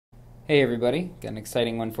Hey everybody, got an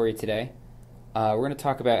exciting one for you today. We're going to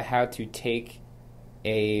talk about how to take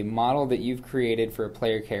a model that you've created for a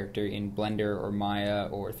player character in Blender or Maya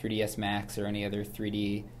or 3ds Max or any other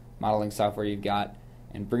 3D modeling software you've got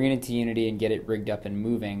and bring it into Unity and get it rigged up and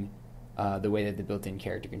moving the way that the built-in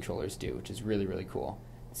character controllers do, which is really, really cool.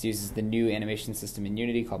 This uses the new animation system in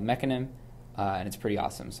Unity called Mechanim, and it's pretty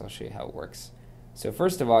awesome, so I'll show you how it works. So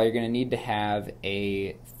first of all, you're going to need to have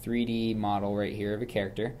a 3D model right here of a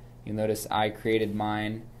character. You'll notice I created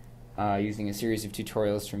mine using a series of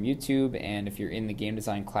tutorials from YouTube, and if you're in the game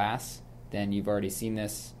design class, then you've already seen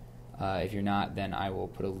this. If you're not, then I will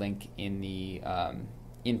put a link in the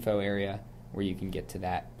info area where you can get to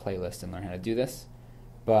that playlist and learn how to do this.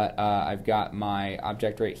 But I've got my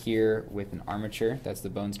object right here with an armature, that's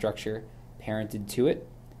the bone structure, parented to it.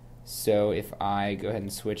 So if I go ahead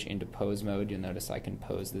and switch into pose mode, you'll notice I can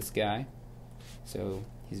pose this guy. So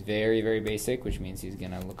he's very, very basic, which means he's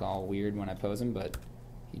going to look all weird when I pose him, but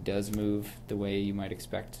he does move the way you might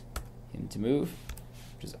expect him to move,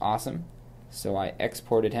 which is awesome. So I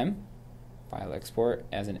exported him, file export,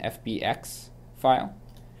 as an FBX file,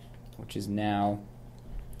 which is now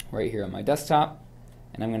right here on my desktop,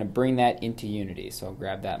 and I'm going to bring that into Unity. So I'll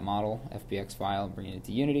grab that model, FBX file, bring it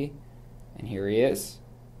into Unity, and here he is.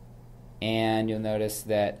 And you'll notice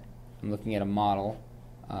that I'm looking at a model.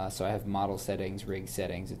 So I have model settings, rig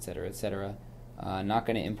settings, etc., etc. Not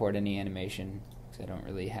going to import any animation because I don't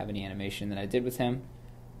really have any animation that I did with him.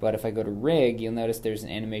 But if I go to rig, you'll notice there's an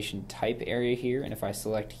animation type area here, and if I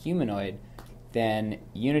select humanoid, then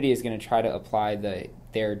Unity is going to try to apply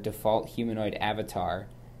their default humanoid avatar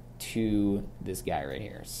to this guy right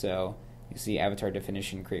here. So you see avatar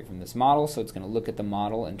definition create from this model, so it's going to look at the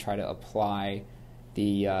model and try to apply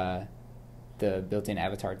the built-in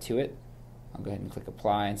avatar to it. I'll go ahead and click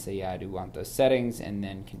apply and say, yeah, I do want those settings, and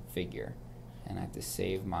then configure. And I have to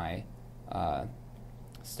save my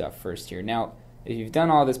stuff first here. Now, if you've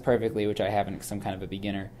done all this perfectly, which I haven't because I'm kind of a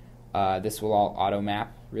beginner, this will all auto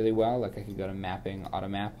map really well. Like I could go to mapping, auto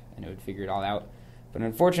map, and it would figure it all out. But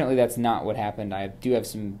unfortunately, that's not what happened. I do have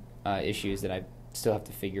some issues that I still have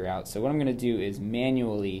to figure out. So what I'm going to do is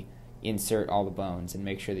manually insert all the bones and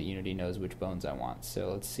make sure that Unity knows which bones I want.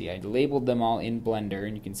 So let's see, I labeled them all in Blender,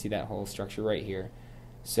 and you can see that whole structure right here.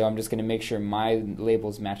 So I'm just going to make sure my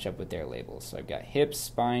labels match up with their labels. So I've got hips,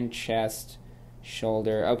 spine, chest,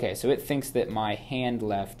 shoulder. Okay, so it thinks that my hand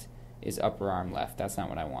left is upper arm left. That's not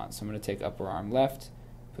what I want. So I'm going to take upper arm left,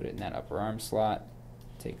 put it in that upper arm slot,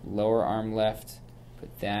 take lower arm left,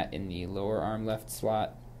 put that in the lower arm left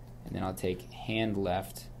slot, and then I'll take hand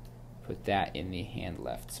left, put that in the hand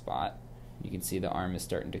left spot. You can see the arm is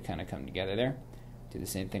starting to kind of come together there. Do the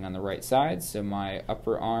same thing on the right side. So my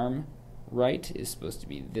upper arm right is supposed to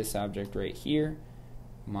be this object right here.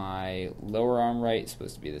 My lower arm right is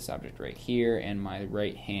supposed to be this object right here, and my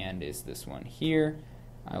right hand is this one here.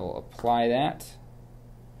 I will apply that,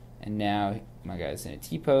 and now my guy's in a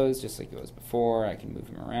T-pose just like it was before. I can move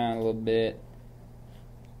him around a little bit.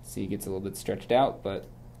 See, he gets a little bit stretched out, but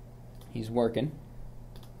he's working.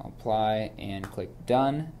 I'll apply and click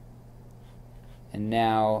done, and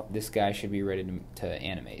now this guy should be ready to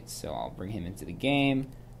animate. So I'll bring him into the game.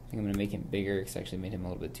 I think I'm going to make him bigger because I actually made him a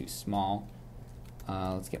little bit too small.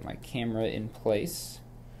 Let's get my camera in place.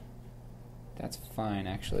 That's fine,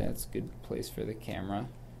 actually. That's a good place for the camera.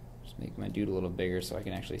 Just make my dude a little bigger so I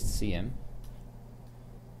can actually see him.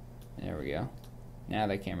 There we go. Now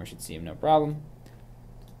that camera should see him no problem.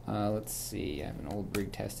 Let's see, I have an old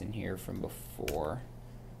rig test in here from before.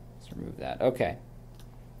 Let's remove that. Okay,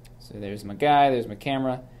 so there's my guy, there's my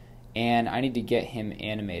camera, and I need to get him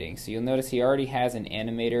animating. So you'll notice he already has an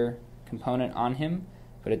animator component on him,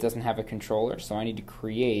 but it doesn't have a controller, so I need to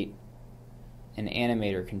create an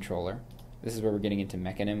animator controller. This is where we're getting into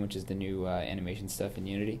Mechanim, which is the new animation stuff in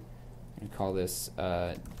Unity. I'm going to call this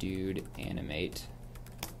dude animate,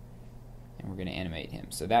 and we're going to animate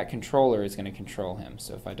him. So that controller is going to control him.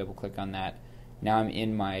 So if I double click on that, now I'm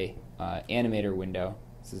in my animator window.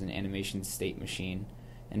 This is an animation state machine,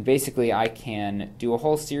 and basically I can do a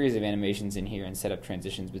whole series of animations in here and set up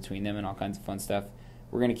transitions between them and all kinds of fun stuff.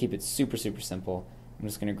 We're going to keep it super, super simple. I'm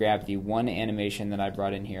just going to grab the one animation that I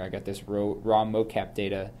brought in here. I got this raw mocap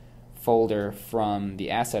data folder from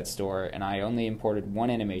the asset store, and I only imported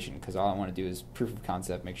one animation because all I want to do is proof of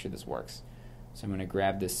concept, make sure this works. So I'm going to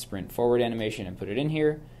grab this sprint forward animation and put it in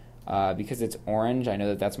here. Because it's orange, I know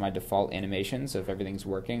that that's my default animation, so if everything's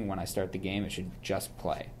working, when I start the game, it should just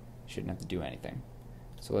play. Shouldn't have to do anything.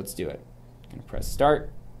 So let's do it. I'm going to press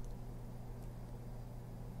start.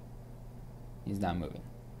 He's not moving.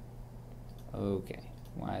 Okay,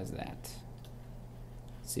 why is that?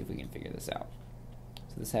 Let's see if we can figure this out.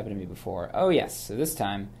 So this happened to me before. Oh yes, so this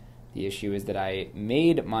time the issue is that I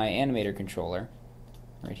made my animator controller,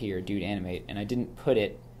 right here, dude animate, and I didn't put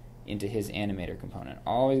it into his animator component.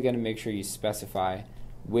 Always got to make sure you specify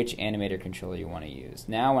which animator controller you want to use.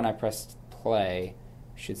 Now when I press play,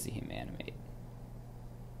 you should see him animate.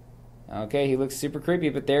 Okay, he looks super creepy,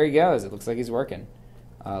 but there he goes. It looks like he's working.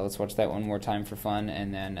 Let's watch that one more time for fun,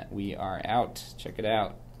 and then we are out. Check it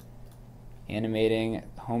out. Animating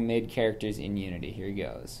homemade characters in Unity. Here he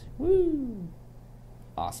goes. Woo!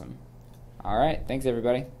 Awesome. Alright, thanks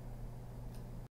everybody.